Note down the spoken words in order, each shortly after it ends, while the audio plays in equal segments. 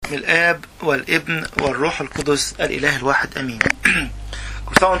باسم الآب والابن والروح القدس الإله الواحد أمين.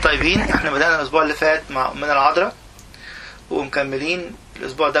 كل سنة وانتم طيبين. احنا بدأنا الأسبوع اللي فات مع أمنا العذراء ومكملين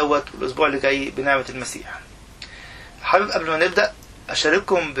الأسبوع دوت والأسبوع اللي جاي بنعمة المسيح. حابب قبل ما نبدأ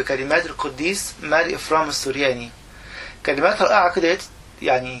أشارككم بكلمات القديس ماري إفرام السورياني. كلمات رائعة كده،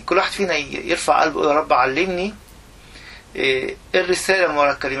 يعني كل واحد فينا يرفع قلبه يقول يا رب علمني ايه الرسالة من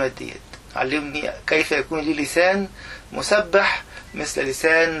وراء الكلمات ديت. علمني كيف يكون لي لسان مسبح مثل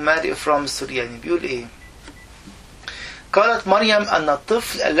لسان ماري إفرام السورياني. بيقول ايه؟ قالت مريم أن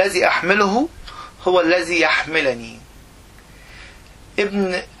الطفل الذي أحمله هو الذي يحملني.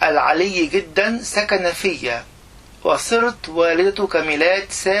 ابن العلي جدا سكن فيا، وصرت والدته كميلاد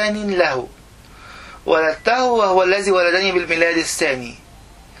ثان له، ولدته وهو الذي ولدني بالميلاد الثاني.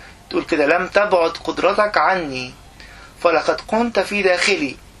 تقول كده: لم تبعد قدرتك عني، فلقد كنت في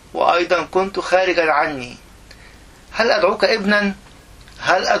داخلي وأيضا كنت خارجا عني. هل أدعوك ابنا؟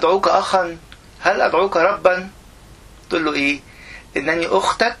 هل أدعوك أخا؟ هل أدعوك ربا؟ تقول له إيه؟ إنني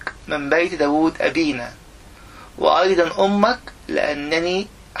أختك من بيت داود أبينا، وأيضا أمك لأنني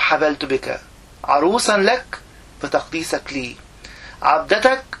حبلت بك، عروسا لك بتقديسك لي،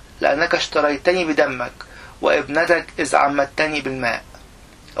 عبدتك لأنك اشتريتني بدمك، وابنتك إذ عمدتني بالماء.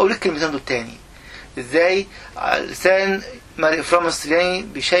 أقول الكلمتين دول تاني. إزاي على لسان ماري إفرام السورياني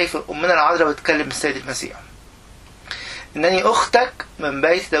بشايف أمنا العذراء بتكلم السيد المسيح: إنني أختك من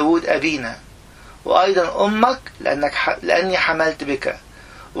بيت داود أبينا، وأيضا أمك لأني حملت بك،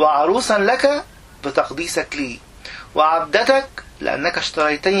 وعروسا لك بتقديسك لي، وعبدتك لأنك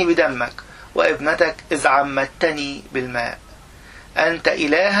اشتريتني بدمك، وابنتك إذ عمدتني بالماء. أنت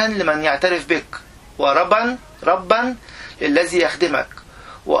إلها لمن يعترف بك، ربا للذي يخدمك،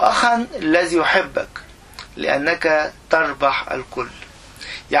 وأخا الذي يحبك، لأنك تربح الكل.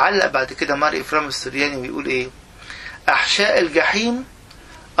 يعلق بعد كده ماري إفرام السورياني ويقول إيه؟ أحشاء الجحيم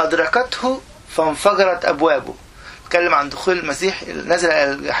أدركته فانفجرت أبوابه. تكلم عن دخول المسيح نزل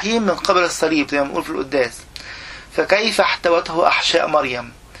إلى الجحيم من قبل الصليب زي ما نقول في القداس. فكيف احتوته أحشاء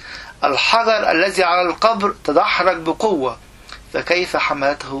مريم؟ الحجر الذي على القبر تدحرج بقوة، فكيف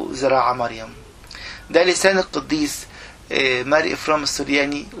حملته ذراع مريم؟ ده لسان القديس ماري إفرام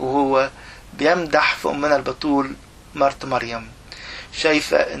السورياني وهو بيمدح في أمنا البتول مرت مريم.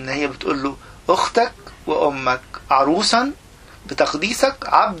 شايفة إن هي بتقول له أختك وأمك، عروسا بتقديسك،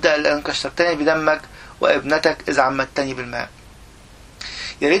 عبدا لأنك اشتريتني بدمك، وابنتك إذ عمدتني بالماء.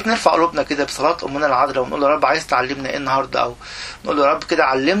 يا ريت نرفع قلوبنا كده بصلاة أمنا العذراء ونقول له يا رب عايز تعلمنا إيه النهاردة، أو نقول له يا رب كده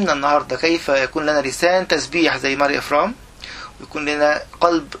علمنا النهاردة كيف يكون لنا لسان تسبيح زي ماري إفرام، ويكون لنا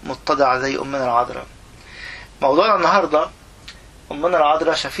قلب متضع زي أمنا العذراء. موضوعنا النهاردة أمنا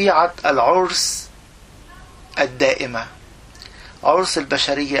العذراء شفيعة العرس الدائمة، عرس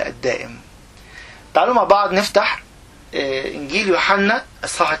البشرية الدائم. تعالوا مع بعض نفتح إنجيل يوحنا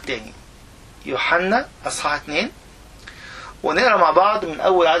أصحاح 2، يوحنا أصحاح 2، ونقرأ مع بعض من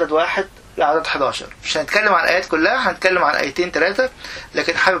أول عدد 1 لعدد 11. مش هنتكلم عن الآيات كلها، هنتكلم عن آيتين 3،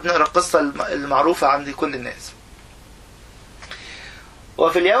 لكن حابب نقرأ القصة المعروفة عند كل الناس.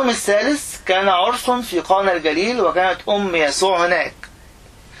 وفي اليوم الثالث كان عرس في قانا الجليل، وكانت أم يسوع هناك.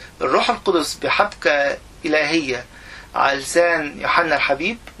 الروح القدس بحبكة إلهية على لسان يوحنا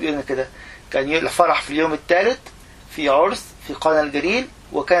الحبيب بيقولنا كده: كان الفرح في اليوم الثالث في عرس في قانا الجليل،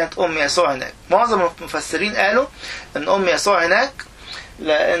 وكانت أم يسوع هناك. معظم المفسرين قالوا أن أم يسوع هناك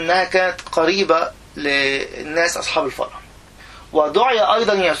لأنها كانت قريبة للناس أصحاب الفرح. ودعي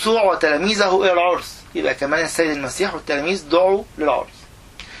أيضا يسوع وتلاميذه إلى العرس، يبقى كمان السيد المسيح والتلاميذ دعوا للعرس.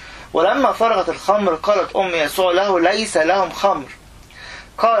 ولما فرغت الخمر قالت أم يسوع له: ليس لهم خمر.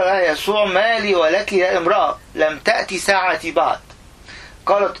 قال لها يسوع: ما لي ولك يا امرأة، لم تأتي ساعتي بعد.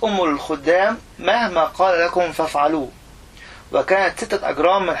 قالت أم للخدام: مهما قال لكم فافعلوه. وكانت 6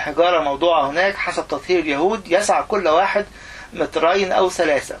 أجرام من حجارة موضوعة هناك حسب تطهير اليهود، يسع كل واحد 2 أو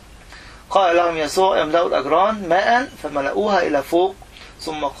 3. قال لهم يسوع: املأوا الأجران ماء، فملأوها إلى فوق.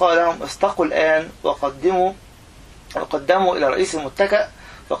 ثم قال لهم: استقوا الآن وقدموا إلى رئيس المتكأ،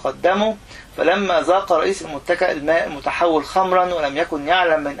 فقدموا. فلما ذاق رئيس المتكأ الماء المتحول خمرا ولم يكن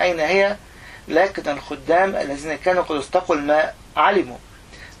يعلم من أين هي، لكن الخدام الذين كانوا قد استقوا الماء علموا.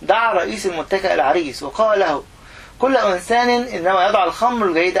 دعا رئيس المتكأ العريس وقال له: كل إنسان إنما يضع الخمر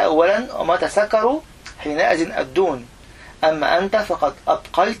الجيد أولا، ومتى سكروا حينئذ أدون. أما أنت فقد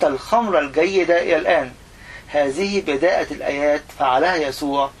أبقيت الخمر الجيدة إلى الآن. هذه بداية الآيات فعلها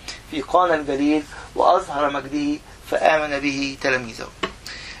يسوع في قانا الجليل، وأظهر مجده فآمن به تلاميذه.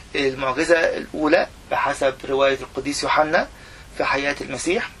 المعجزة الأولى بحسب رواية القديس يوحنا في حياة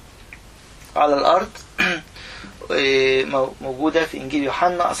المسيح على الأرض موجودة في إنجيل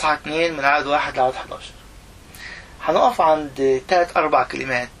يوحنا أصحاح 2 من عدد 1 لعدد 11. هنقف عند 3-4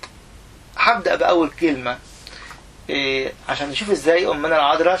 كلمات هبدأ بأول كلمة عشان نشوف ازاي أمنا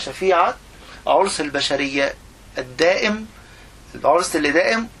العذراء شفيعة عرس البشرية الدائم، العرس اللي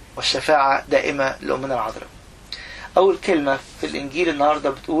دائم والشفاعة دائمة لأمنا العذراء. أول كلمة في الإنجيل النهاردة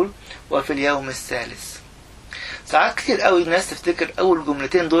بتقول وفي اليوم الثالث. ساعات كتير قوي الناس تفتكر أول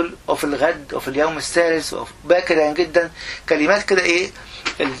جملتين دول وفي الغد وفي اليوم الثالث باكرا جدا، كلمات كده إيه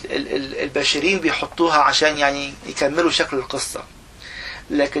البشرين بيحطوها عشان يعني يكملوا شكل القصة.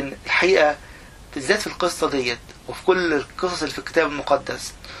 لكن الحقيقة بالذات في القصة ديت وفي كل القصص اللي في الكتاب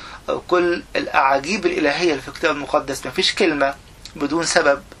المقدس أو كل الأعاجيب الإلهية اللي في الكتاب المقدس مفيش كلمة بدون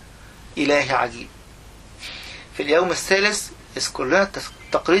سبب إلهي عجيب. في اليوم الثالث يذكر لنا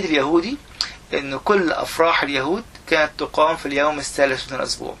التقليد اليهودي إن كل أفراح اليهود كانت تقام في اليوم الثالث من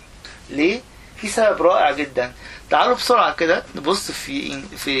الأسبوع. ليه؟ في سبب رائع جدا. تعالوا بسرعة كده نبص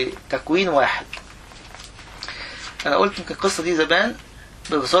في تكوين 1. أنا قلت يمكن القصة دي زمان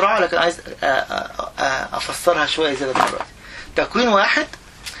بسرعة، لكن عايز أفسرها شوية زي المرة. تكوين 1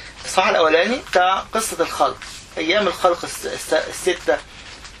 الصح الأولاني بتاع قصة الخلق، أيام الخلق الستة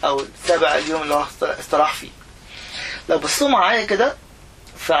أو 7 اليوم اللي هو استراح فيه. لو بصوا معايا كده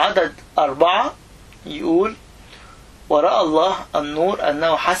في عدد 4 يقول ورأى الله النور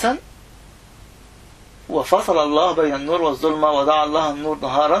أنه حسن وفصل الله بين النور والظلمة ودعا الله النور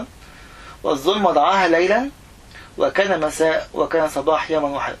نهارا والظلمة دعاها ليلا وكان مساء وكان صباح يوما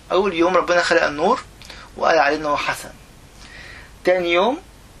واحد. أول يوم ربنا خلق النور وقال عليه أنه حسن. تاني يوم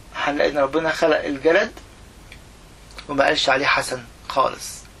هنلاقي أن ربنا خلق الجلد وما قالش عليه حسن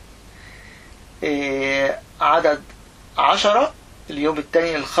خالص. عدد 10 اليوم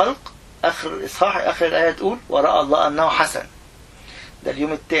الثاني للخلق، آخر الإصحاح آخر الآية تقول ورأى الله أنه حسن. ده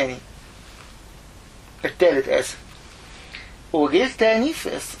اليوم الثالث آسف. وجه الثاني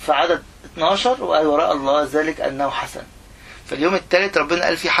في عدد 12 وقال ورأى الله ذلك أنه حسن. في اليوم الثالث ربنا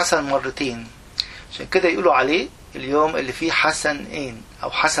قال فيه حسن مرتين، عشان كده يقولوا عليه اليوم اللي فيه حسنين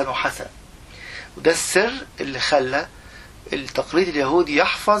أو حسن وحسن. وده السر اللي خلى التقليد اليهودي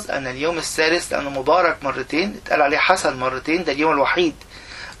يحفظ أن اليوم الثالث لأنه مبارك مرتين اتقال عليه حسن مرتين، ده اليوم الوحيد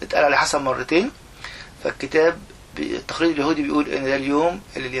اتقال عليه حسن مرتين. فالكتاب التقليد اليهودي بيقول أن ده اليوم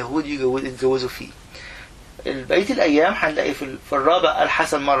اللي اليهود يتجوزوا فيه. بقية الأيام هنلاقي في الرابع قال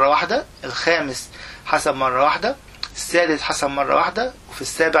حسن مرة واحدة، الخامس حسن مرة واحدة، السادس حسن مرة واحدة، وفي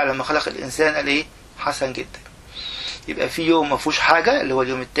السابع لما خلق الإنسان قال إيه حسن جدا. يبقى في يوم ما فيهوش حاجة اللي هو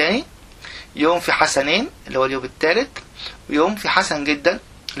اليوم الثاني، يوم في حسنين اللي هو اليوم الثالث، ويوم في حسن جدا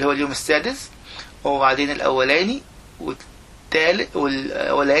اللي هو اليوم السادس، وبعدين الأولاني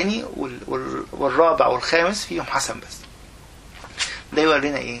والأولاني والرابع والخامس فيهم حسن بس. ده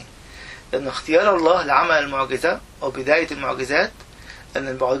يورينا إيه؟ أن اختيار الله لعمل المعجزة أو بداية المعجزات أن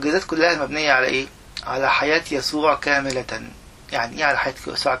المعجزات كلها مبنية على إيه؟ على حياة يسوع كاملة. يعني إيه على حياة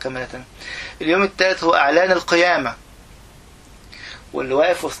يسوع كاملة؟ اليوم الثالث هو إعلان القيامة، واللي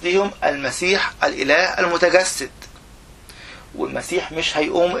واقف وسطهم المسيح الإله المتجسد، والمسيح مش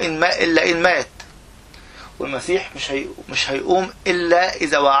هيقوم إلا إن مات، والمسيح مش هيقوم إلا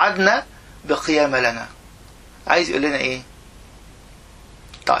إذا وعدنا بقيامة لنا. عايز يقول لنا إيه؟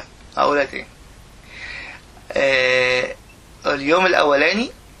 طيب أقولك إيه؟ اليوم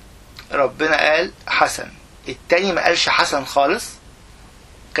الأولاني ربنا قال حسن، التاني ما قالش حسن خالص،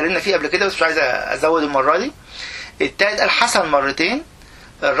 اتكلمنا فيه قبل كده بس مش عايز أزود المرة دي. التالت قال حسن مرتين،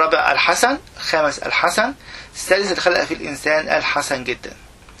 الرابع قال حسن، الخامس قال حسن، السادس اللي خلق فيه الإنسان قال حسن جدا.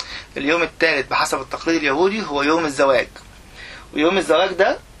 اليوم الثالث بحسب التقليد اليهودي هو يوم الزواج، ويوم الزواج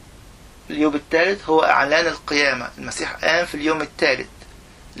ده اليوم الثالث هو إعلان القيامة. المسيح قام في اليوم الثالث.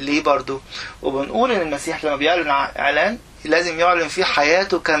 ليه برضو؟ وبنقول إن المسيح لما بيعلن إعلان لازم يعلن فيه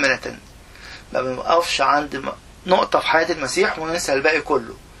حياته كاملة، ما بنقفش عند نقطة في حياة المسيح وننسى الباقي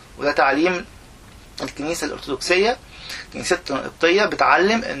كله. وده تعليم الكنيسة الأرثوذكسية، الكنيسة القبطية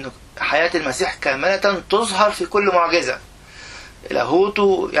بتعلم أن حياة المسيح كاملة تظهر في كل معجزة.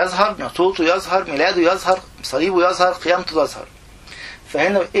 لاهوته يظهر، ناسوته يظهر، ميلاده يظهر، صليبه يظهر، قيامته تظهر.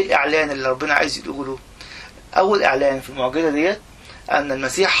 فهنا ايه الإعلان اللي ربنا عايز يقوله؟ أول إعلان في المعجزة ديت أن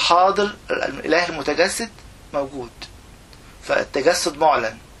المسيح حاضر، الإله المتجسد موجود، فالتجسد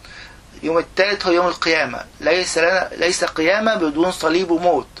معلن. يوم الثالث هو يوم القيامة، ليس قيامة بدون صليب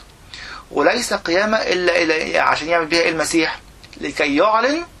وموت، وليس قيامة إلا عشان يعمل بها المسيح لكي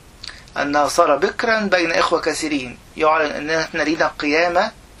يعلن أنه صار بكرا بين إخوة كثيرين، يعلن أننا احنا لينا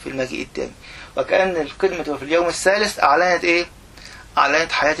قيامة في المجيء الثاني. وكأن الكلمة في اليوم الثالث أعلنت إيه؟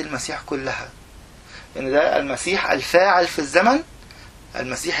 أعلنت حياة المسيح كلها، إن ده المسيح الفاعل في الزمن،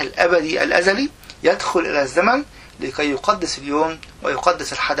 المسيح الأبدي الأزلي يدخل إلى الزمن لكي يقدس اليوم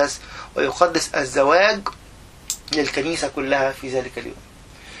ويقدس الحدث ويقدس الزواج للكنيسة كلها في ذلك اليوم.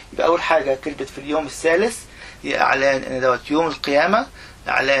 يبقى أول حاجة كلمة في اليوم الثالث هي إعلان إن دوت يوم القيامة،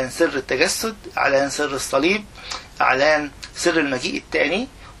 إعلان سر التجسد، إعلان سر الصليب، إعلان سر المجيء الثاني،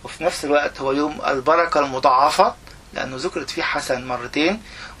 وفي نفس الوقت هو يوم البركة المضاعفة لأنه ذكرت فيه حسن مرتين،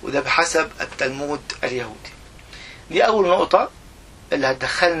 وده بحسب التلمود اليهودي. دي أول نقطة اللي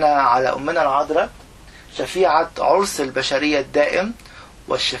هتدخلنا على أمنا العذراء، شفيعة عرس البشرية الدائم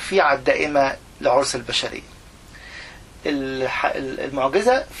والشفيعة الدائمة لعرس البشرية.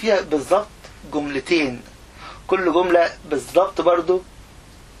 المعجزة فيها بالضبط جملتين، كل جملة بالضبط برضو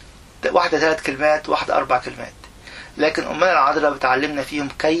واحدة 3 كلمات واحدة 4 كلمات، لكن أمنا العذراء بتعلمنا فيهم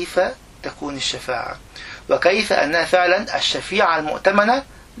كيف تكون الشفاعة، وكيف أنها فعلا الشفيعة المؤتمنة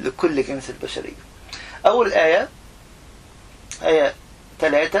لكل جنس البشرية. أول آية، آية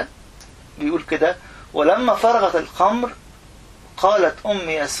 3 بيقول كده: ولما فرغت الخمر قالت أم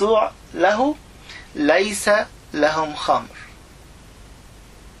يسوع له ليس لهم خمر.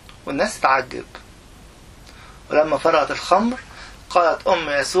 والناس تعجب. ولما فرغت الخمر قالت أم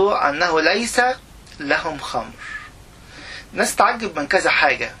يسوع أنه ليس لهم خمر. الناس تعجب من كذا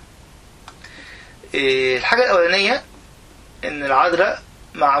حاجة. الحاجة الأولانية أن العذراء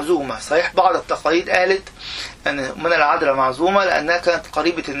معزومة. صحيح بعض التقاليد قالت أن من العذراء معزومة لأنها كانت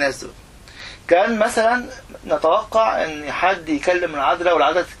قريبة الناس دول. كان مثلا نتوقع أن حد يكلم العذراء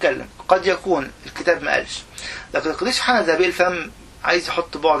والعذراء تتكلم، قد يكون الكتاب ما قالش، لكن القديس يوحنا ذهبي الفم عايز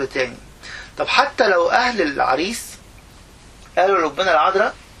يحط بعد تاني. طب حتى لو أهل العريس قالوا لربنا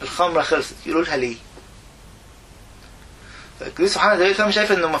العذراء الخمرة خلصت، يقولوا لها ليه؟ القديس يوحنا ذهبي الفم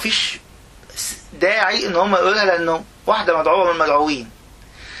شايف أنه مفيش داعي ان هم يقولها لانه واحدة مدعوة من المدعوين،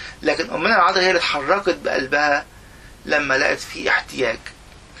 لكن أمنا العذراء هي اللي اتحركت بقلبها لما لقت فيه احتياج.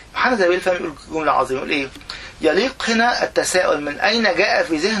 يوحنا ذهبي الفم يقول جملة عظيمة، يقول ايه؟ يليق هنا التساؤل من أين جاء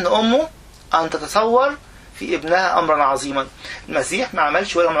في ذهن أمه أن تتصور في ابنها أمرا عظيما. المسيح ما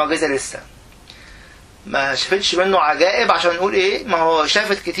عملش ولا معجزة لسه، ما شافتش منه عجائب عشان نقول ايه ما هو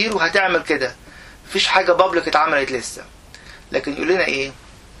شافت كتير وهتعمل كده، مفيش حاجة بابليك اتعملت لسه. لكن يقول لنا ايه؟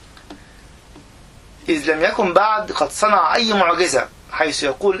 إذ لم يكن بعد قد صنع أي معجزة، حيث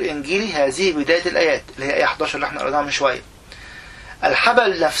يقول الإنجيل هذه بداية الآيات اللي هي آية 11 اللي احنا قرأناها من شوية.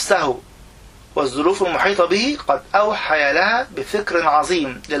 الحبل نفسه والظروف المحيطة به قد أوحى لها بفكر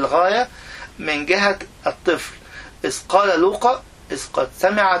عظيم للغاية من جهة الطفل، إذ قال لوقا: إذ قد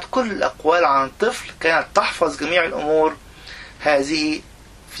سمعت كل الأقوال عن الطفل كانت تحفظ جميع الأمور هذه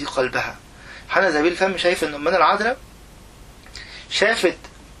في قلبها. يوحنا ذهبي الفم شايف أن أمنا العذراء شافت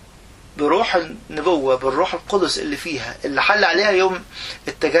بروح النبوة، بالروح القدس اللي فيها، اللي حل عليها يوم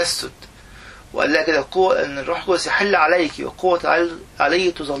التجسد، وقال لها كده قوة ان الروح القدس يحل عليك وقوة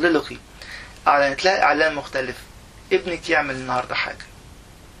علي تظللك. اعلنت لها اعلان مختلف: ابنك يعمل النهارده حاجة،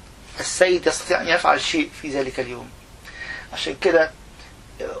 السيد يستطيع ان يفعل شيء في ذلك اليوم. عشان كده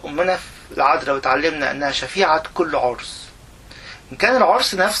امنا العذراء بتعلمنا انها شفيعة كل عرس. ان كان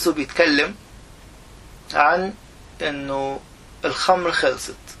العرس نفسه بيتكلم عن انه الخمر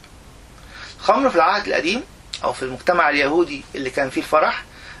خلصت. الخمر في العهد القديم او في المجتمع اليهودي اللي كان فيه الفرح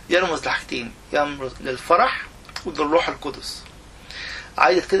يرمز لحاجتين، يرمز للفرح وللروح القدس.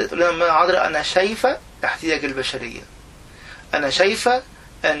 عايزة كده تقول لنا العذراء انا شايفة احتياج البشرية، انا شايفة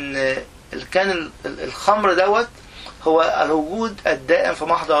ان كان الخمر دوت هو الوجود الدائم في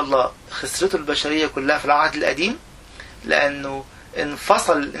محضر الله. خسرته البشرية كلها في العهد القديم لانه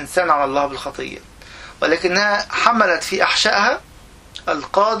انفصل الانسان عن الله بالخطية، ولكنها حملت في احشائها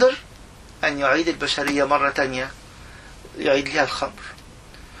القادر أن يعيد البشرية مرة تانية، يعيد لها الخمر.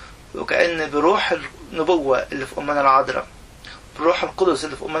 وكأن بروح النبوة اللي في أمنا العذراء، بروح القدس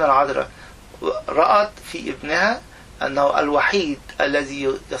اللي في أمنا العذراء، رأت في ابنها أنه الوحيد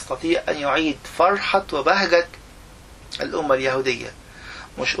الذي يستطيع أن يعيد فرحة وبهجة الأمة اليهودية.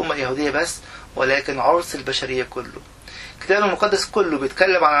 مش أمة اليهودية بس، ولكن عرس البشرية كله. الكتاب المقدس كله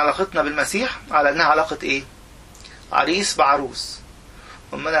بيتكلم عن علاقتنا بالمسيح على أنها علاقة إيه؟ عريس بعروس.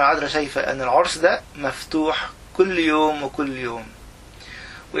 أمنا العذراء شايفة أن العرس ده مفتوح كل يوم وكل يوم.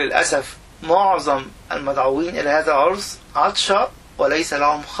 وللأسف معظم المدعوين إلى هذا العرس عطشة وليس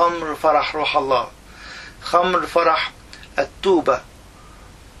لهم خمر فرح روح الله، خمر فرح التوبة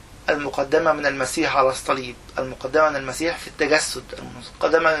المقدمة من المسيح على الصليب، المقدمة من المسيح في التجسد،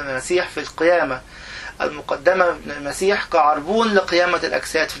 المقدمة من المسيح في القيامة، المقدمة من المسيح كعربون لقيامة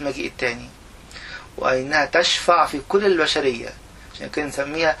الأجساد في المجيء الثاني، وإنها تشفع في كل البشرية. عشان كده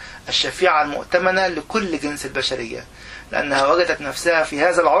نسميها الشفيعة المؤتمنة لكل جنس البشرية، لأنها وجدت نفسها في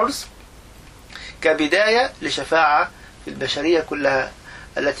هذا العرس كبداية لشفاعة في البشرية كلها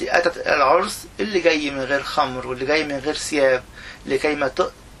التي أتت إلى العرس اللي جاي من غير خمر واللي جاي من غير ثياب، لكيما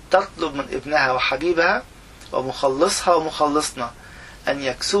تطلب من ابنها وحبيبها ومخلصها ومخلصنا أن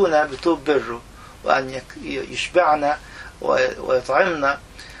يكسونا بطوب بره، وأن يشبعنا ويطعمنا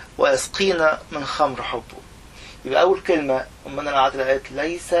ويسقينا من خمر حبه. يبقى أول كلمة أمنا العذراء قالت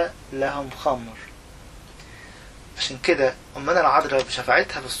ليس لهم خمر. عشان كده أمنا العذراء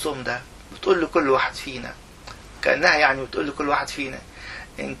بشفاعتها بالصوم ده بتقول لكل واحد فينا، كأنها يعني بتقول لكل واحد فينا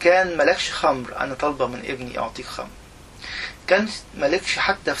إن كان ملكش خمر أنا طالبة من ابني أعطيك خمر. كان ملكش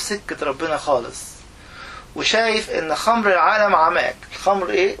حتى في سكة ربنا خالص وشايف إن خمر العالم عماك. الخمر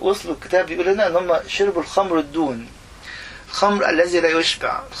إيه؟ وصلوا الكتاب بيقول لنا إن هم شربوا الخمر الدون، الخمر الذي لا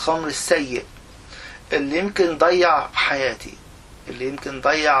يشبع، الخمر السيء اللي يمكن ضيع حياتي، اللي يمكن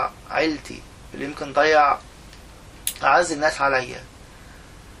ضيع عيلتي، اللي يمكن ضيع أعز الناس عليا.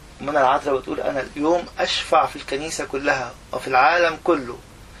 أمنا العذراء بتقول أنا اليوم أشفع في الكنيسة كلها وفي العالم كله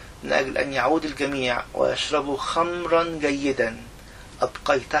من أجل أن يعود الجميع ويشربوا خمرا جيدا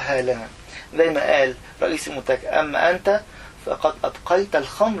أبقيتها لنا، زي ما قال رئيس المتكئ أما أنت فقد أبقيت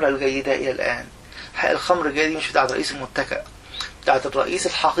الخمر الجيدة إلى الآن. حق الخمر الجيدة مش بتاعت رئيس المتكئ، بتاعت الرئيس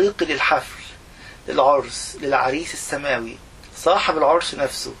الحقيقي للحفل، للعرس، للعريس السماوي، صاحب العرس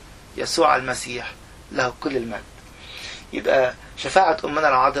نفسه يسوع المسيح له كل المجد. يبقى شفاعة أمنا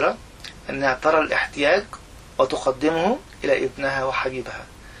العذراء أنها ترى الاحتياج وتقدمه إلى ابنها وحبيبها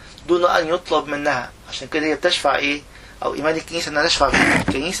دون أن يطلب منها. عشان كده هي بتشفع إيه؟ أو إيمان الكنيسة أنها تشفع في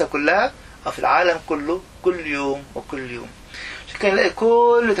الكنيسة كلها أو في العالم كله كل يوم وكل يوم. عشان كده نلاقي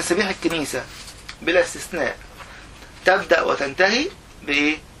كل تسابيح الكنيسة بلا استثناء تبدأ وتنتهي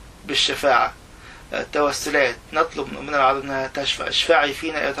بإيه؟ بالشفاعة. التوسلات نطلب من أمنا العذراء أنها تشفع، اشفعي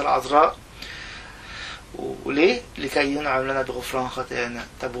فينا أيتها العذراء. وليه؟ لكي ينعم لنا بغفران خطايانا.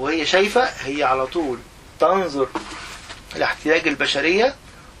 طب وهي شايفة، هي على طول تنظر الاحتياج البشرية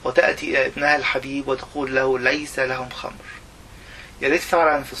وتأتي إلى ابنها الحبيب وتقول له ليس لهم خمر. يا ريت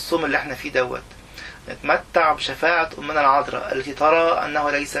فعلا في الصوم اللي احنا فيه دوت نتمتع بشفاعة أمنا العذراء التي ترى أنه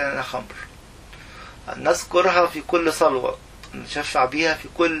ليس لنا خمر، أن نذكرها في كل صلوة، نشفع بها في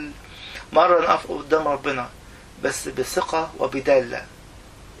كل مرة نقف قدام ربنا، بس بثقة وبدالة.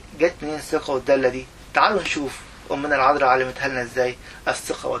 جت منين الثقة والدالة دي؟ تعالوا نشوف أمنا العذراء علمتها لنا ازاي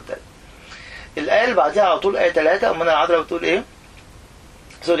الثقة والدالة. الآية اللي بعدها على طول آية 3 أمنا العذراء بتقول إيه؟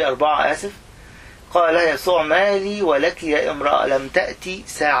 سوري 4 آسف. قال لها يسوع ما لي ولك يا امرأة لم تأتي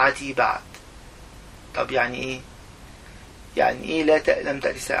ساعتي بعد. طب يعني إيه؟ يعني إيه لم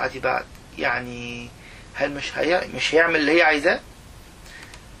تأتي ساعتي بعد؟ يعني هل مش هيعمل اللي هي عايزاه؟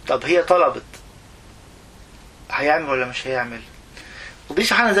 طب هي طلبت، هيعمل ولا مش هيعمل؟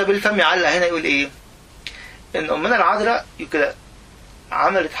 قديس يوحنا ذهبي الفم يعلق هنا يقول إيه؟ إن أمنا العذراء كده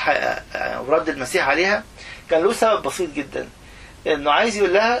عملت ورد المسيح عليها كان له سبب بسيط جدا، إنه عايز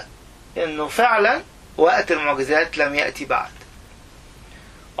يقول لها إنه فعلا وقت المعجزات لم يأتي بعد.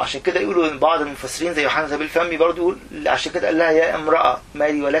 وعشان كده يقولوا بعض المفسرين زي يوحنا ذهبي الفم برضه يقول عشان كده قال لها يا امرأة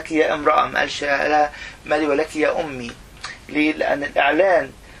مالي ولك يا امرأة، ما قالش لها مالي ولك يا أمي. ليه؟ لأن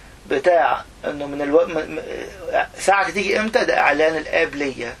الإعلان بتاع إنه من ساعة تيجي إمتى ده إعلان الآب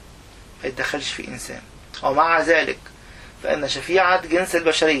ليا، ما يتدخلش في إنسان. ومع ذلك فإن شفيعة جنس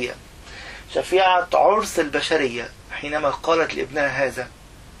البشرية، شفيعة عرس البشرية، حينما قالت لابنها هذا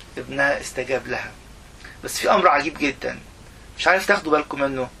ابنها استجاب لها. بس في أمر عجيب جدا مش عارف تاخدوا بالكم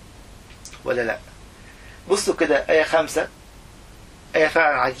منه ولا لا. بصوا كده آية 5، آية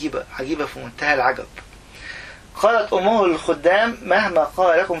فعلا عجيبة في منتهى العجب. قالت أمه للخدام مهما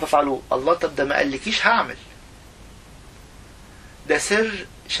قال لكم فافعلوه. الله، طب ده ما قالكيش هعمل. ده سر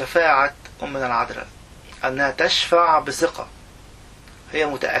شفاعة أمنا العذراء، أنها تشفع بثقة، هي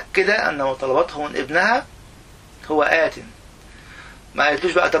متأكدة أن ما طلبته من ابنها هو آت. ما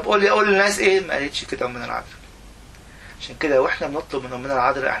قالتوش بقى طب قول للناس إيه، ما قالتش كده أمنا العذراء. عشان كده وإحنا بنطلب من أمنا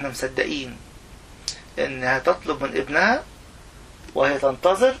العذراء إحنا مصدقين إنها تطلب من ابنها وهي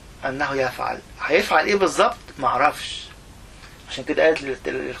تنتظر أنه يفعل. هيفعل إيه بالظبط معرفش. عشان كده قالت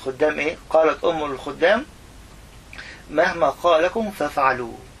للخدام إيه؟ قالت أم للخدام مهما قال لكم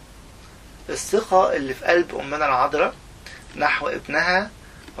فافعلوه. الثقة اللي في قلب أمنا العذراء نحو ابنها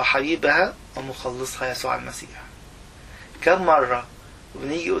وحبيبها ومخلصها يسوع المسيح. كم مرة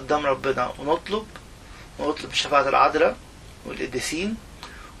بنيجي قدام ربنا ونطلب شفاعة العذراء والقديسين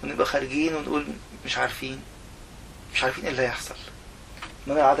ونبقى خارجين ونقول مش عارفين ايه اللي هيحصل.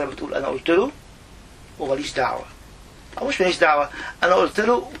 أمنا العذراء بتقول أنا قلت له وماليش دعوة، أو مش ماليش دعوة، أنا قلت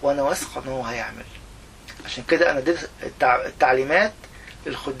له وأنا واثقة إن هو هيعمل. عشان كده أنا اديت التعليمات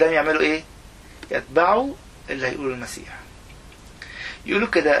للخدام يعملوا إيه؟ يتبعوا اللي هيقولوا المسيح. يقولوا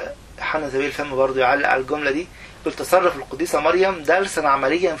كده يوحنا ذهبي الفم برضه يعلق على الجملة دي، يقول تصرف القديسة مريم درسا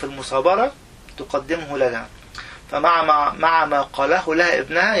عمليا في المصابرة تقدمه لنا، فمع ما قاله لها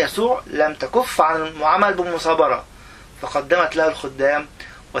ابنها يسوع لم تكف عن المعامل بالمصابرة، فقدمت له الخدام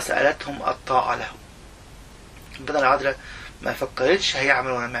وسألتهم الطاعة له. ربنا العذراء ما فكرتش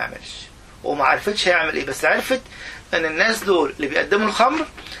هيعمل ولا ما يعملش، وما عرفتش هيعمل ايه، بس عرفت ان الناس دول اللي بيقدموا الخمر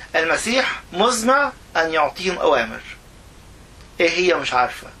المسيح مزمع ان يعطيهم اوامر. ايه هي؟ مش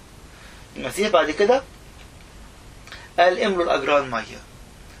عارفة. المسيح بعد كده قال املوا الاجران مية.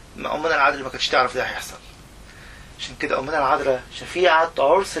 امنا العذراء ما كانتش تعرف ده هيحصل. عشان كده امنا العذراء شفيعة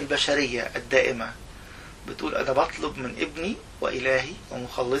عرس البشرية الدائمة بتقول انا بطلب من ابني والهي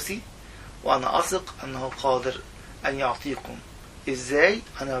ومخلصي وانا اثق انه قادر ان يعطيكم. ازاي؟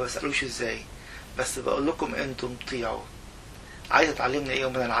 انا ما بسألوش ازاي، بس بقول لكم انتم طيعوا. عايزة تعلمنا ايه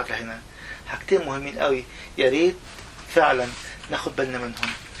امنا العذراء هنا؟ حاجتين مهمين قوي يا ريت فعلا ناخد بالنا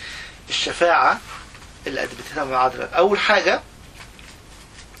منهم. الشفاعة اللي أثبتتها من العذراء، أول حاجة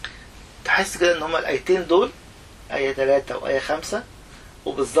تحس كده إن هما الآيتين دول آية 3 وآية 5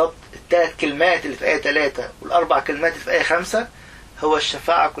 وبالظبط الثلاث كلمات اللي في آية 3 والأربع كلمات اللي في آية 5 هو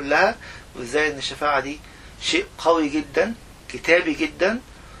الشفاعة كلها. وإزاي إن الشفاعة دي شيء قوي جدا كتابي جدا،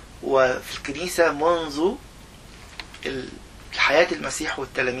 وفي الكنيسة منذ حياة المسيح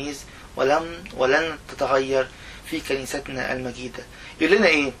والتلاميذ ولن تتغير في كنيستنا المجيدة. يقول لنا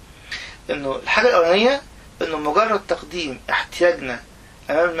إيه؟ إنه الحاجة الأولانية إنه مجرد تقديم احتياجنا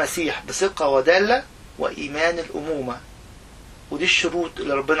أمام المسيح بثقة ودالة وإيمان الأمومة، ودي الشروط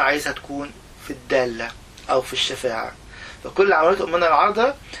اللي ربنا عايزها تكون في الدالة أو في الشفاعة. فكل عملية أمنا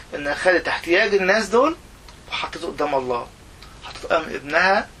العذراء إنها خدت احتياج الناس دول وحطته قدام الله، حطته قدام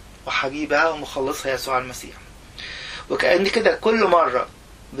ابنها وحبيبها ومخلصها يسوع المسيح. وكأن كده كل مرة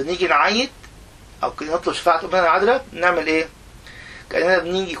بنيجي نعيد أو نطلب شفاعة أمنا العذراء نعمل إيه؟ كأننا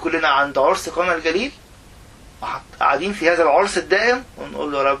بنيجي كلنا عند عرس قنا الجليل قاعدين في هذا العرس الدائم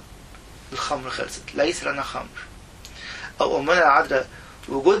ونقول له يا رب الخمر خلصت، ليس لنا خمر. أو أمنا العذراء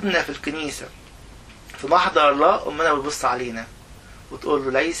وجودنا في الكنيسة في محضر الله، أمنا بتبص علينا وتقول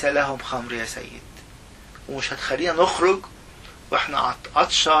له ليس لهم خمر يا سيد، ومش هتخلينا نخرج وإحنا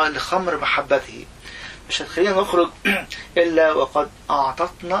عطشة لخمر محبته، مش هتخلينا نخرج إلا وقد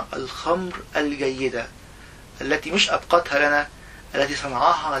أعطتنا الخمر الجيدة التي مش أبقتها لنا، التي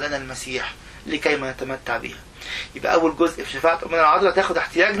صنعها لنا المسيح لكي ما نتمتع بها. يبقى أول جزء في شفاعة أمنا العذراء تاخد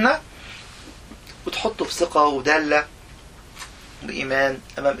احتياجنا وتحطه بثقة ودالة بإيمان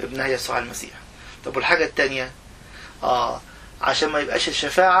أمام ابنها يسوع المسيح. طب والحاجة التانية عشان ما يبقاش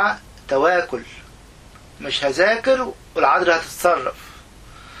الشفاعة تواكل، مش هذاكر والعذراء هتتصرف،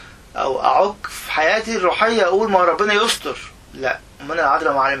 أو أعك في حياتي الروحية أقول ما ربنا يستر. لا، أمنا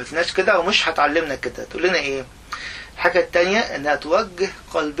العذراء ما علمتناش كده ومش هتعلمنا كده. تقول لنا إيه؟ الحاجة التانية إنها توجه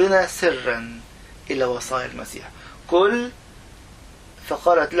قلبنا سرا إلى وصايا المسيح.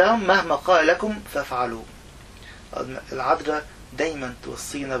 فقالت لهم مهما قال لكم فافعلوه. العذراء دايما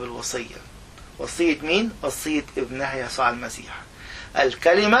توصينا بالوصية. وصية مين؟ وصية ابنها يسوع المسيح،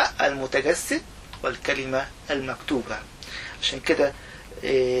 الكلمة المتجسد والكلمة المكتوبة. عشان كده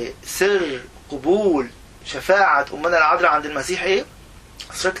سر قبول شفاعة أمنا العذراء عند المسيح إيه؟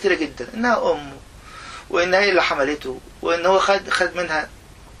 أسرار كتيرة جدا، إنها أمه وإن هي اللي حملته وإن هو خد منها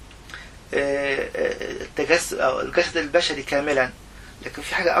التجسد أو الجسد البشري كاملا. لكن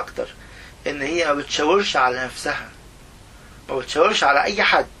في حاجة أكتر، إن هي ما بتشاورش على نفسها، ما بتشاورش على أي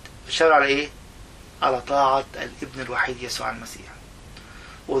حد، بتشاور على إيه؟ على طاعة الابن الوحيد يسوع المسيح.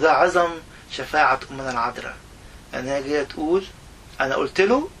 وده عظم شفاعة أمنا العذراء، أنها جاية تقول أنا قلت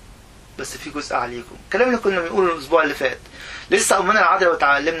له بس في جزء عليكم. الكلام اللي كنا بنقوله الأسبوع اللي فات لسه أمنا العذراء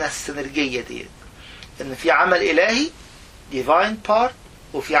بتعلمنا السينرجية دي، إن في عمل إلهي divine part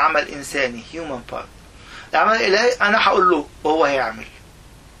وفي عمل إنساني human part. العمل الإلهي أنا هقول له وهو هيعمل،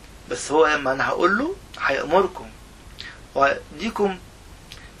 بس هو لما أنا هقول له هيأمركم وديكم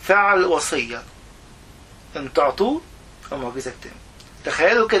فعل وصية إن تعطوه المعجزة تتم.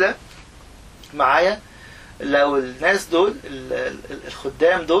 تخيلوا كده معايا لو الناس دول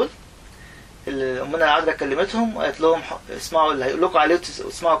الخدام دول اللي أمنا العذراء كلمتهم وقالت لهم اسمعوا اللي هيقول لكم عليه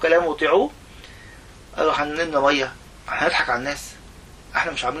اسمعوا كلامه وطيعوه، قالوا هنملى ميه، هنضحك على الناس،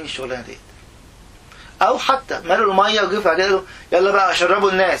 احنا مش عاملين الشغلانه ديت. او حتى مالوا الميه وجيبوا بعد كده يلا بقى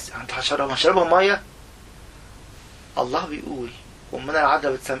شربوا الناس، انت هشربهم ميه؟ الله بيقول وأمنا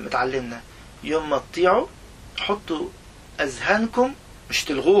العذراء بتعلمنا يوم ما تطيعوا حطوا اذهانكم، مش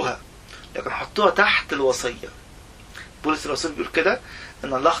تلغوها لكن حطوها تحت الوصيه. بولس الرسول بيقول كده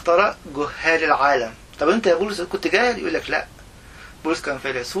ان الله اختار جهال العالم. طب انت يا بولس كنت جاهل؟ يقول لك لا، بولس كان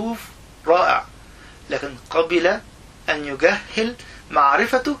فيلسوف رائع لكن قبل أن يجهل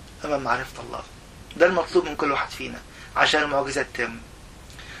معرفته أمام معرفة الله. ده المطلوب من كل واحد فينا عشان المعجزة تتم.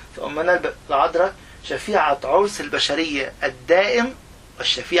 فأمنا العذراء شفيعة عرس البشرية الدائم،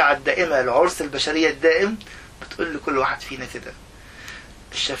 والشفيعة الدائمة لعرس البشرية الدائم بتقول لكل واحد فينا كده.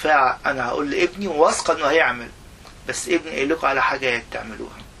 الشفاعة أنا هقول لابني واثقة إنه هيعمل، بس ابني قايل لكم على حاجات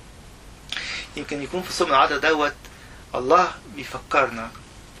تعملوها. يمكن يكون في صوم العذراء دوت الله بيفكرنا،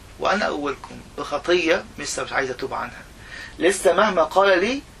 وأنا أولكم بخطية لسه مش عايز أتوب عنها، لسه مهما قال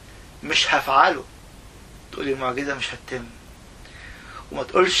لي مش هفعله. تقولي المعجزة مش هتتم، وما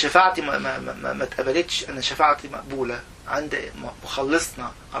تقولش شفاعتي ما اتقبلتش. أنا شفاعتي مقبولة عند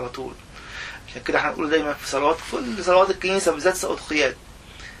مخلصنا على طول. عشان كده احنا بنقول دايما في صلوات، كل صلوات الكنيسة بالذات الأضحيات،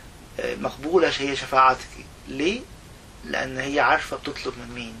 مقبولة هي شفاعتك. ليه؟ لأن هي عارفة بتطلب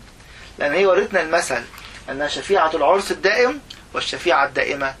من مين، لأن هي ورتنا المثل أنها شفيعة العرس الدائم والشفيعة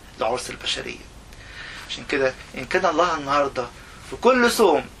الدائمة لعرس البشرية. عشان كده إن كان الله النهاردة في كل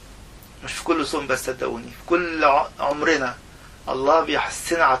صوم، مش في كل صوم بس صدقوني، في كل عمرنا الله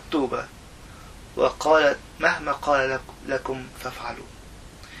بيحسنا على التوبة، وقال مهما قال لكم فافعلوا.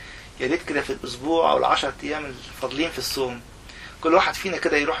 يا ريت كده في الأسبوع أو ال10 أيام الفاضلين في الصوم كل واحد فينا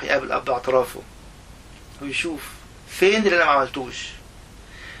كده يروح يقابل أب اعترافه ويشوف فين اللي أنا ما عملتوش،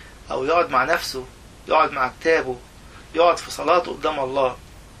 أو يقعد مع نفسه، يقعد مع كتابه، يقعد في صلاته قدام الله،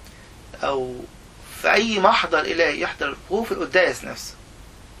 أو في أي محضر إلهي يحضر وهو في القداس نفسه،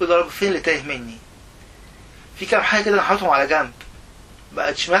 يقول يا رب فين اللي تايه مني؟ في كام حاجة كده نحطهم على جنب،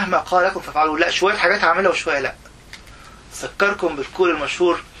 بقتش مهما قال لكم فافعلوا، لا شوية حاجات هعملها وشوية لا. أذكركم بالقول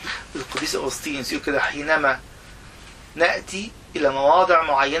المشهور للقديس أغسطينوس، يقول كده حينما نأتي إلى مواضع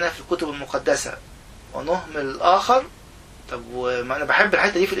معينة في الكتب المقدسة ونهمل الآخر. طب وما أنا بحب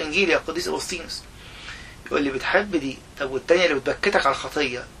الحتة دي في الإنجيل يا قديس أغسطينوس، يقول لي بتحب دي، طب والتانية اللي بتبكتك على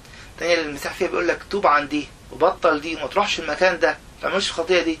الخطية، التانية اللي المسيح فيها بيقول لك توب عن دي وبطل دي وما تروحش المكان ده، ما تعملش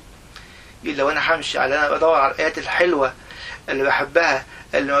الخطية دي. يقول لو أنا همشي على أنا بدور على الآيات الحلوة اللي بحبها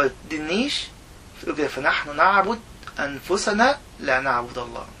اللي ما بتدنيش، يقول كده فنحن نعبد أنفسنا لا نعبد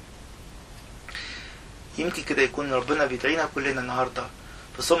الله. يمكن كده يكون ربنا بيدعينا كلنا النهاردة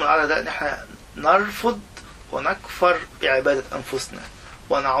في صوم العذراء ده ان احنا نرفض ونكفر بعبادة أنفسنا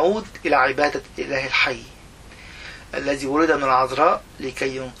ونعود إلى عبادة إله الحي الذي ولد من العذراء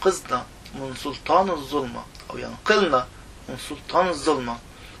لكي ينقذنا من سلطان الظلمة، أو ينقلنا من سلطان الظلمة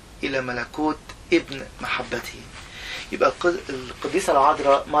إلى ملكوت ابن محبته. يبقى القديسة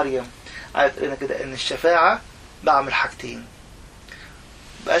العذراء مريم قالت لنا كده ان الشفاعة بعمل حاجتين،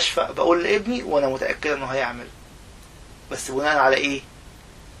 بأشفع بقول لابني وانا متأكد انه هيعمل، بس بناء على ايه؟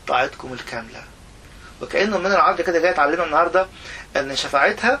 طاعتكم الكاملة. وكأنه من العذراء كده جاي تعلمنا النهاردة ان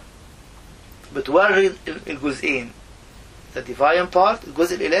شفاعتها بتوري الجزئين، the divine part،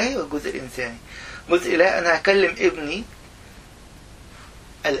 الجزء الالهي والجزء الانساني. الجزء الالهي انا هكلم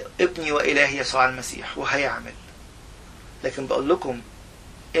ابني والهي يسوع المسيح وهيعمل، لكن بقول لكم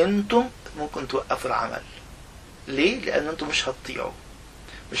انتم ممكن توقفوا العمل. ليه؟ لان انتم مش هتطيعوا،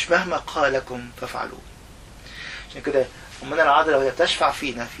 مش مهما قال لكم فافعلوه. عشان كده أمنا العذراء وهي بتشفع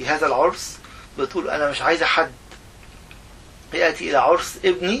فينا في هذا العرس بتقول أنا مش عايزة حد يأتي إلى عرس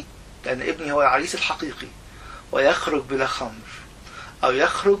ابني، لأن ابني هو العريس الحقيقي، ويخرج بلا خمر، أو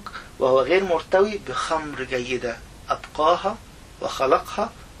يخرج وهو غير مرتوي بخمر جيدة أبقاها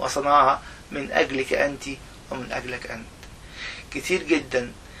وخلقها وصنعها من أجلك أنت ومن أجلك أنت. كتير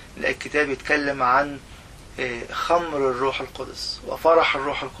جدا الكتاب يتكلم عن خمر الروح القدس وفرح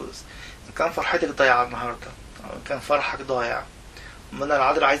الروح القدس. إن كان فرحتك ضايعة النهاردة أو إن كان فرحك ضايع، أمنا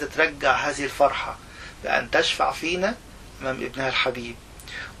العذراء عايزة ترجع هذه الفرحة بأن تشفع فينا أمام ابنها الحبيب،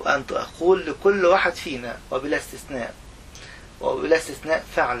 وأن تقول لكل واحد فينا وبلا استثناء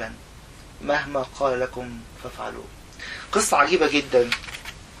فعلا مهما قال لكم فافعلوه. قصة عجيبة جدا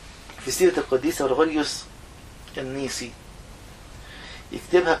في سيرة القديس غريغوريوس النيسي،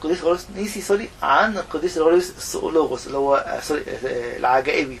 يكتبها القديس غريغوريوس النيسي عن القديس غريغوريوس السؤولوغوس اللي هو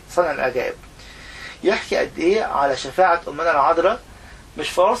العجائبي، صنع العجائب. يحكي قد ايه على شفاعة أمنا العذراء مش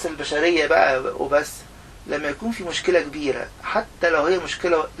في عرس البشرية بقى وبس، لما يكون في مشكلة كبيرة حتى لو هي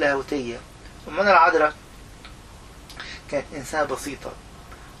مشكلة لاهوتية. أمنا العذراء كانت إنسانة بسيطة،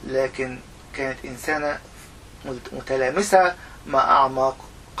 لكن كانت إنسانة متلامسة مع أعماق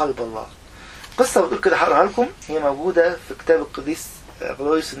قلب الله. قصة بتقول كده هقراها لكم، هي موجودة في كتاب القديس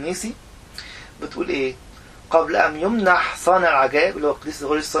غريغوريوس النيسي. بتقول ايه؟ قبل أن يمنح صانع العجائب اللي هو القديس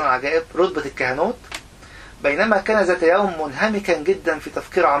غريغوريوس صانع العجائب رتبة الكهنوت، بينما كان ذات يوم منهمكا جدا في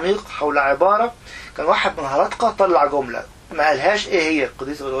تفكير عميق حول عبارة، كان واحد من هرطقة طلع جملة ما قالهاش ايه هي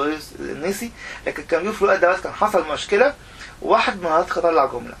القديس غريغوريوس النيسي، لكن كان بيقول في الوقت دوت كان حصل مشكلة وواحد من هرطقة طلع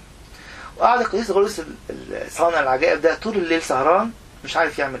جملة، وقعد القديس غريغوريوس صانع العجائب ده طول الليل سهران مش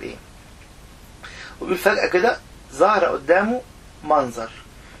عارف يعمل ايه. وبيقول فجأة كده ظهر قدامه منظر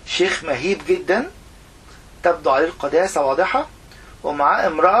شيخ مهيب جدا تبدو عليه القداسة واضحة، ومعاه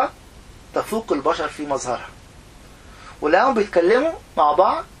امرأة تفوق البشر في مظهرها. ولقاهم بيتكلموا مع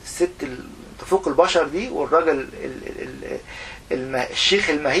بعض، الست تفوق البشر دي والراجل الشيخ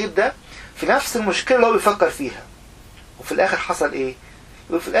المهيب ده في نفس المشكلة اللي هو بيفكر فيها. وفي الآخر حصل إيه؟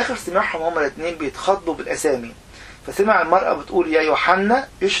 يقول في الآخر سمعهم هما الاثنين بيتخاطبوا بالأسامي، فسمع المرأة بتقول يا يوحنا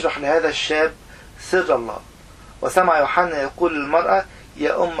اشرح لهذا الشاب سر الله، وسمع يوحنا يقول للمرأة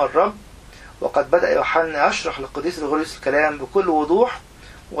يا أم الرب. وقد بدأ يوحنا يشرح للقديس غرغوريوس الكلام بكل وضوح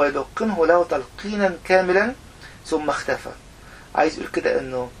ويلقنه له تلقينا كاملا ثم اختفى. عايز يقول كده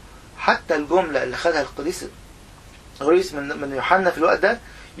انه حتى الجملة اللي خدها القديس غرغوريوس من يوحنا في الوقت ده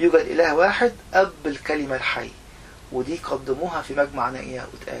يوجد إله واحد أب الكلمة الحي، ودي قدموها في مجمع نائية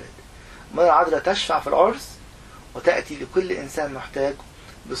واتقالت. المرأة العذراء تشفع في العرس وتأتي لكل إنسان محتاج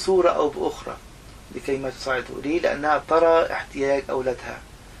بصورة أو بأخرى لكي ما تساعده. ليه؟ لأنها ترى احتياج أولادها.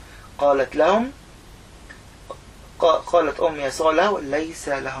 قالت أم يسوع له ليس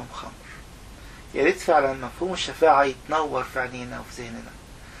لهم خمر. يا ريت فعلا مفهوم الشفاعة يتنور في عينينا وفي ذهننا.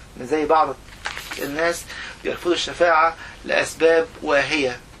 من زي بعض الناس بيرفضوا الشفاعة لأسباب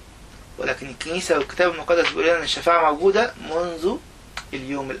واهية، ولكن الكنيسة والكتاب المقدس بيقول لنا أن الشفاعة موجودة منذ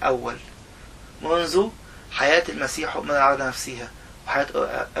اليوم الأول، منذ حياة المسيح ومن العذراء نفسها وحياة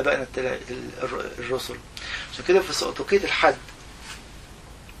أبائنا الرسل. عشان كده في سؤتوكية الحد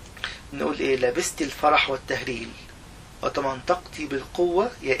نقول إيه؟ لبست الفرح والتهليل وتمنطقتي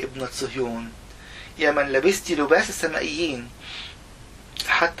بالقوة يا ابنة صهيون، يا من لبست لباس السمائيين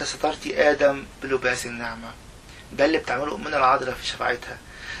حتى سترت آدم بلباس النعمة. ده اللي بتعمله أمنا العذراء في شفاعتها،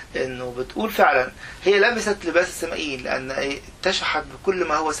 إنه بتقول فعلا هي لبست لباس السمائيين لأن اتشحت بكل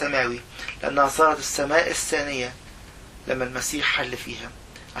ما هو سماوي، لأنها صارت السماء الثانية لما المسيح حل فيها.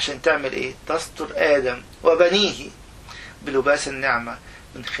 عشان تعمل إيه؟ تستر آدم وبنيه بلباس النعمة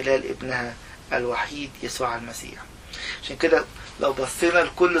من خلال ابنها الوحيد يسوع المسيح. عشان كده لو بصينا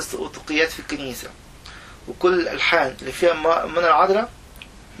لكل السؤتقيات في الكنيسة وكل الألحان اللي فيها من العذراء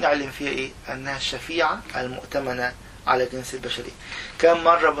نعلم فيها إيه؟ أنها الشفيعة المؤتمنة على الجنس البشري. كم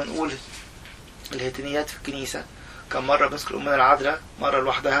مرة بنقول الهتنيات في الكنيسة، كم مرة بنذكر أمنا العذراء، مرة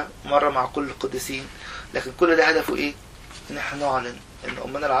لوحدها ومرة مع كل القديسين، لكن كل ده هدفه إيه؟ إن احنا نعلن إن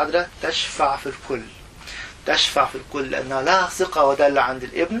أمنا العذراء تشفع في الكل، تشفع في الكل لأنها لها ثقة ودلة عند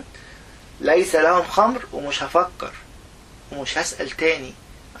الابن. ليس لهم خمر، ومش هفكر ومش هسأل تاني،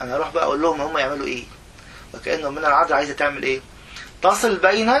 أنا أروح بقى أقول لهم هم يعملوا إيه. وكأن أمنا العذراء عايزة تعمل إيه؟ تصل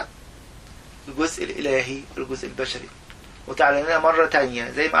بين الجزء الإلهي والجزء البشري، وتعلن لنا مرة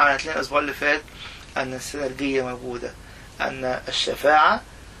تانية زي ما أعلنت لنا الأسبوع اللي فات أن السينرجية موجودة، أن الشفاعة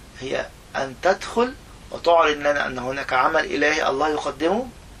هي أن تدخل وتعلن لنا أن هناك عمل إلهي الله يقدمه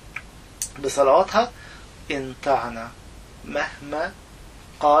بصلواتها إن طعنا مهما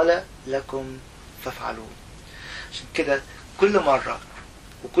قال لكم فافعلوه. عشان كده كل مرة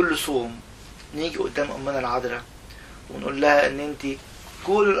وكل صوم نيجي قدام أمنا العذراء ونقول لها ان انت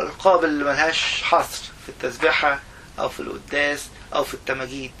كل الألقاب اللي ملهاش حصر في التسبيحة او في القداس او في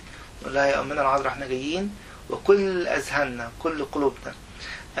التماجيد، نقول لها يا أمنا العذراء احنا جايين وكل أذهاننا كل قلوبنا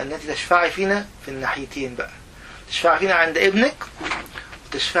ان انت تشفعي فينا في الناحيتين بقى، تشفعي فينا عند ابنك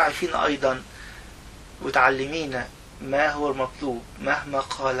وتشفعي فينا ايضا وتعلمينا ما هو المطلوب مهما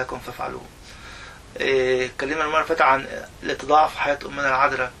قال لكم فافعلوه. اتكلمنا المرة اللي فاتت عن الاتضاع في حياة أمنا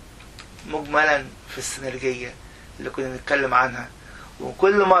العذراء مجملا في السينرجية اللي كنا نتكلم عنها،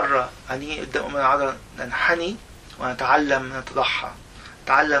 وكل مرة هنيجي قدام أمنا العذراء ننحني ونتعلم من اتضاعها،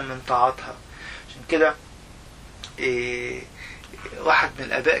 نتعلم من طاعتها. عشان كده واحد من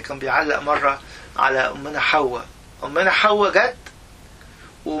الآباء كان بيعلق مرة على أمنا حواء. أمنا حواء جت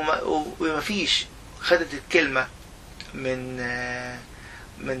ومفيش خدت الكلمة من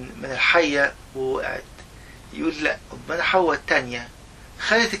الحية ووقعت. يقول لا، أمنا حواء التانية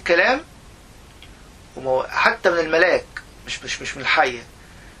خدت الكلام حتى من الملاك مش من الحية،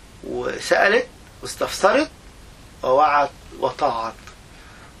 وسألت واستفسرت ووعت وطاعت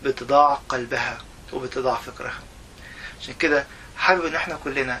باتضاع قلبها وباتضاع فكرها. عشان كده حابب ان احنا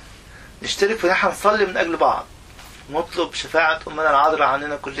كلنا نشترك في ان احنا نصلي من اجل بعض، نطلب شفاعة أمنا العذراء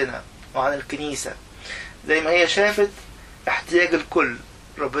عننا كلنا وعن الكنيسة. زي ما هي شافت احتياج الكل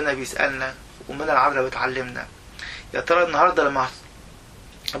ربنا بيسألنا وأمنا العذراء بتعلمنا. يا ترى النهاردة لما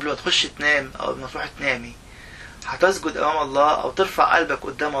قبل ما تخش تنام أو لما تروح تنامي هتسجد أمام الله أو ترفع قلبك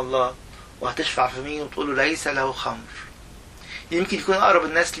قدام الله وهتشفع في مين وتقول له ليس له خمر؟ يمكن يكون أقرب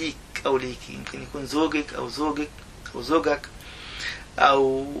الناس ليك أو ليكي، يمكن يكون زوجك أو زوجك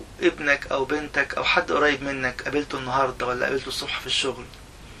أو ابنك أو بنتك أو حد قريب منك قابلته النهاردة ولا قابلته الصبح في الشغل.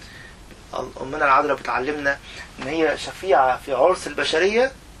 أمنا العذراء بتعلمنا إن هي شفيعة في عرس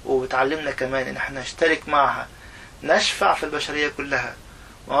البشرية، وبتعلمنا كمان إن احنا نشترك معها نشفع في البشرية كلها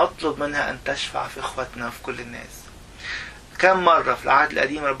ونطلب منها أن تشفع في إخواتنا وفي كل الناس. كم مرة في العهد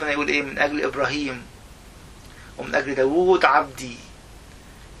القديم ربنا يقول ايه؟ من اجل ابراهيم ومن اجل داوود عبدي.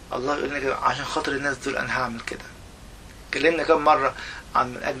 الله يقول لنا عشان خاطر الناس دول انا هعمل كده. اتكلمنا كم مرة عن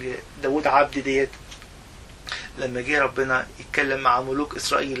من اجل داوود عبدي ديت، لما جه ربنا يتكلم مع ملوك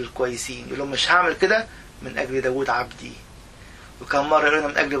اسرائيل الكويسين يقول لهم مش هعمل كده من اجل داوود عبدي. وكم مرة يقول لنا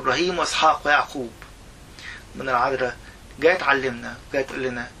من اجل ابراهيم واسحاق ويعقوب. من العذراء جاي تعلمنا، جاي تقول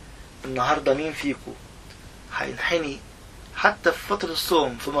لنا النهارده مين فيكم هينحني حتى في فترة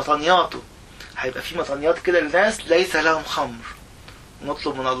الصوم في مطنياته، هيبقى في مطنيات كده للناس ليس لهم خمر،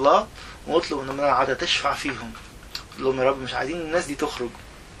 ونطلب من الله ونطلب من العذراء تشفع فيهم، نقول لهم يا رب مش عايزين الناس دي تخرج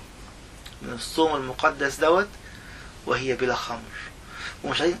من الصوم المقدس دوت وهي بلا خمر،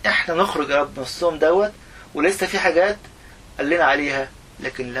 ومش عايزين احنا نخرج يا رب من الصوم دوت ولسه في حاجات قال لنا عليها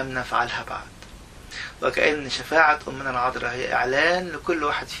لكن لم نفعلها بعد. وكأن شفاعة أمنا العذراء هي إعلان لكل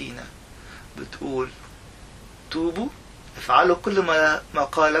واحد فينا، بتقول توبوا افعلوا كل ما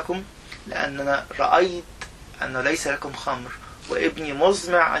قال لكم، لأننا رأيت أنه ليس لكم خمر وابني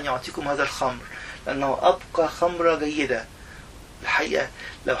مزمع أن يعطيكم هذا الخمر لأنه أبقى خمرة جيدة. الحقيقة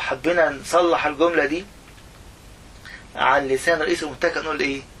لو حبينا نصلح الجملة دي عن لسان رئيس المتكئ نقول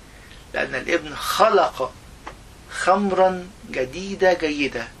إيه؟ لأن الابن خلق خمرا جديدة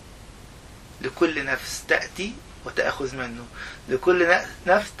جيدة لكل نفس تأتي وتأخذ منه، لكل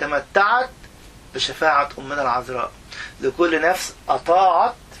نفس تمتعت بشفاعة أمنا العذراء، لكل نفس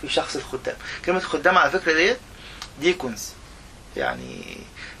أطاعت في شخص الخدام. كلمة خدام على فكرة ديت ديكونز، يعني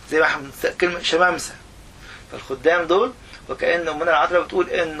زي ما احنا كلمة شمامسة. فالخدام دول وكأن أمنا العذراء بتقول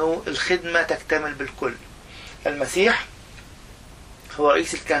إنه الخدمة تكتمل بالكل. المسيح هو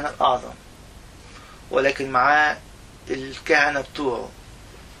رئيس الكهنة الأعظم، ولكن معاه الكهنة بتوعه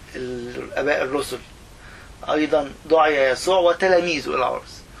الآباء الرسل، أيضا دعي يسوع وتلاميذه إلى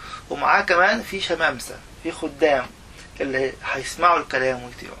العرس، ومعاه كمان في شمامسة، في خدام اللي هيسمعوا الكلام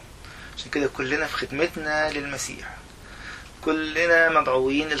ويطيعوا. عشان كده كلنا في خدمتنا للمسيح، كلنا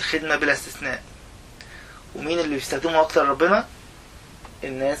مدعوين للخدمة بلا استثناء. ومين اللي بيستخدموا أكتر ربنا؟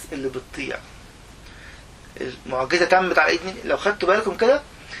 الناس اللي بتطيع. المعجزة تمت على إيد مين؟ لو خدتوا بالكم كده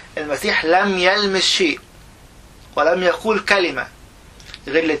المسيح لم يلمس شيء ولم يقول كلمة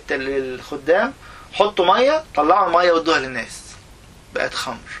غير للخدام حطوا مية، طلعوا المية وادوها للناس بقت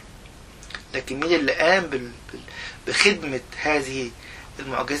خمر. لكن مين اللي قام بخدمة هذه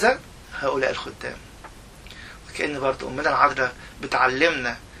المعجزة؟ هؤلاء الخدام. وكأن برضه أمنا العذراء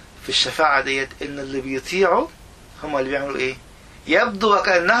بتعلمنا في الشفاعة ديت إن اللي بيطيعوا هم اللي بيعملوا إيه؟ يبدو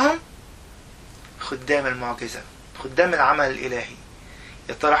وكأنهم خدام المعجزة، خدام العمل الإلهي.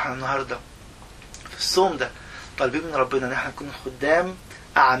 يا ترى احنا النهارده في الصوم ده طالبين من ربنا ان احنا نكون خدام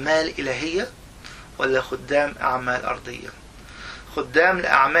أعمال إلهية ولا خدام أعمال أرضية؟ خدام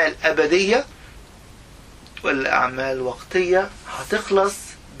لأعمال أبدية ولا أعمال وقتية هتخلص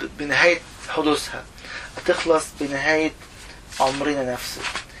بنهاية حدوثها، هتخلص بنهاية عمرنا نفسه.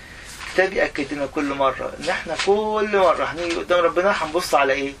 الكتاب يأكد لنا كل مرة ان احنا كل مرة هنيجي قدام ربنا هنبص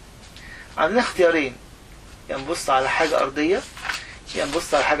على ايه؟ عندنا اختيارين، يا نبص على حاجة أرضية يا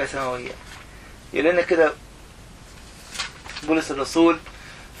نبص على حاجة سماوية. يقول لنا كده بولس الرسول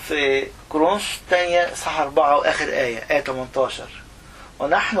في كورنثوس الثانية اصحاح 4 وآخر آية 18: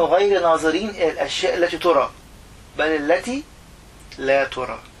 ونحن غير ناظرين إلى الأشياء التي ترى بل التي لا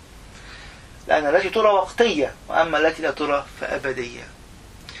ترى، لأن التي ترى وقتية وأما التي لا ترى فأبدية.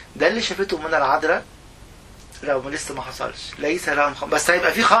 ده اللي شافته من العذراء رغم لسه ما حصلش، ليس لهم خمر، بس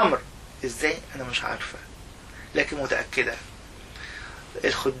هيبقى في خمر ازاي أنا مش عارفة، لكن متأكدة.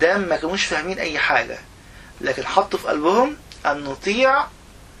 الخدام ما كانوش فاهمين أي حاجة، لكن حطوا في قلبهم أن نطيع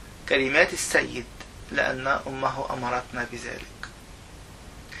كلمات السيد لأن أمه أمرتنا بذلك.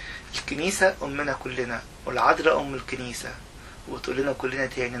 الكنيسة أمنا كلنا، والعذراء أم الكنيسة، وتقول لنا كلنا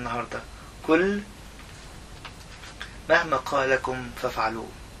تاني النهاردة كل مهما قال لكم فافعلوه.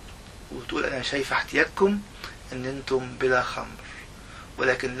 وتقول أنا شايفة احتياجكم أن أنتم بلا خمر،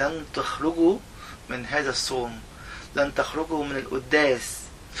 ولكن لن تخرجوا من هذا الصوم، لن تخرجوا من القداس.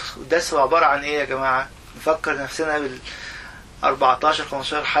 القداس هو عبارة عن إيه يا جماعة؟ نفكر نفسنا بال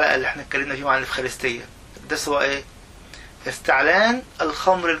 14-15 حلقة اللي احنا اتكلمنا فيهم عن الإفخارستية. القداس هو إيه؟ استعلان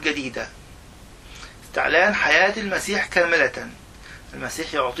الخمر الجديدة، استعلان حياة المسيح كاملة.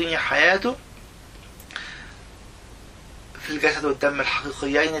 المسيح يعطيني حياته في الجسد والدم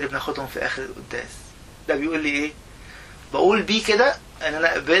الحقيقيين اللي بناخدهم في آخر القداس. ده بيقول لي إيه؟ بقول بيه كده أن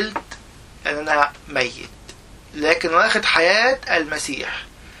أنا قبلت أن أنا ميت، لكن واخد حياة المسيح.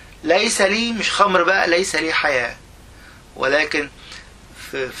 ليس لي مش خمر بقى، ليس لي حياة، ولكن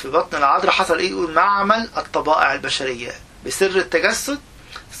في بطن العذراء حصل إيه؟ يقول معمل الطبائع البشرية، بسر التجسد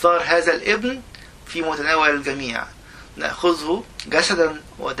صار هذا الابن في متناول الجميع، نأخذه جسدا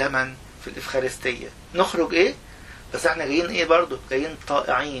ودما في الإفخارستية. نخرج إيه؟ بس احنا جايين إيه برضو؟ جايين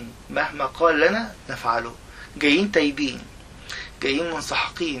طائعين، مهما قال لنا نفعله، جايين تايبين، جايين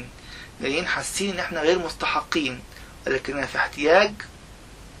منسحقين، جايين حاسين إن احنا غير مستحقين، ولكننا في احتياج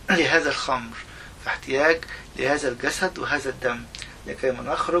لهذا الخمر، في احتياج لهذا الجسد وهذا الدم، لكي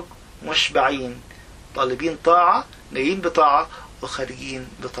ما نخرج مشبعين، طالبين طاعة، جايين بطاعة وخارجين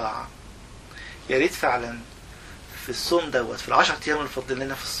بطاعة. يا ريت فعلا في الصوم دوت، في ال10 أيام اللي فاضل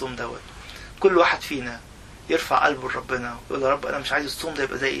لنا في الصوم دوت، كل واحد فينا يرفع قلبه لربنا ويقول يا رب أنا مش عايز الصوم ده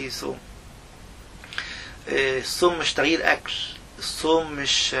يبقى زي إيه صوم. الصوم مش تغيير أكل، الصوم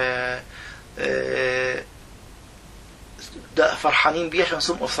مش ده فرحانين بيه عشان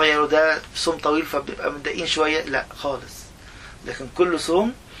صوم قصير وده صوم طويل فبنبقى متضايقين شوية، لا خالص. لكن كل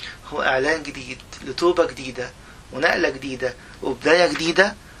صوم هو إعلان جديد لتوبة جديدة ونقلة جديدة وبداية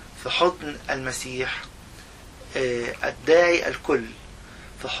جديدة في حضن المسيح الداعي الكل،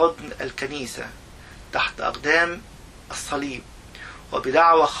 في حضن الكنيسة تحت أقدام الصليب،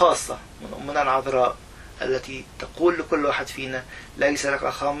 وبدعوة خاصة من أمنا العذراء التي تقول لكل واحد فينا ليس لك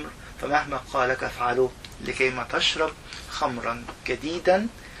خمر فمهما قالك افعله، لكي ما تشرب خمرا جديدا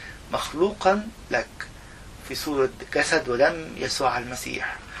مخلوقا لك في صورة جسد ودم يسوع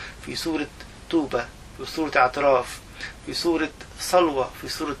المسيح، في صورة توبة، في صورة اعتراف، في صورة صلوة، في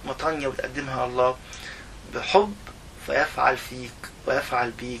صورة مطانية بتقدمها الله بحب، فيفعل فيك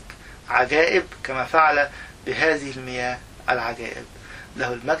ويفعل بيك عجائب كما فعل بهذه المياه العجائب.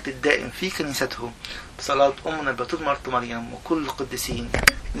 له المجد الدائم في كنيسته بصلاة أمنا البتول مريم وكل القديسين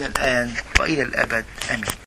من الآن وإلى الأبد آمين.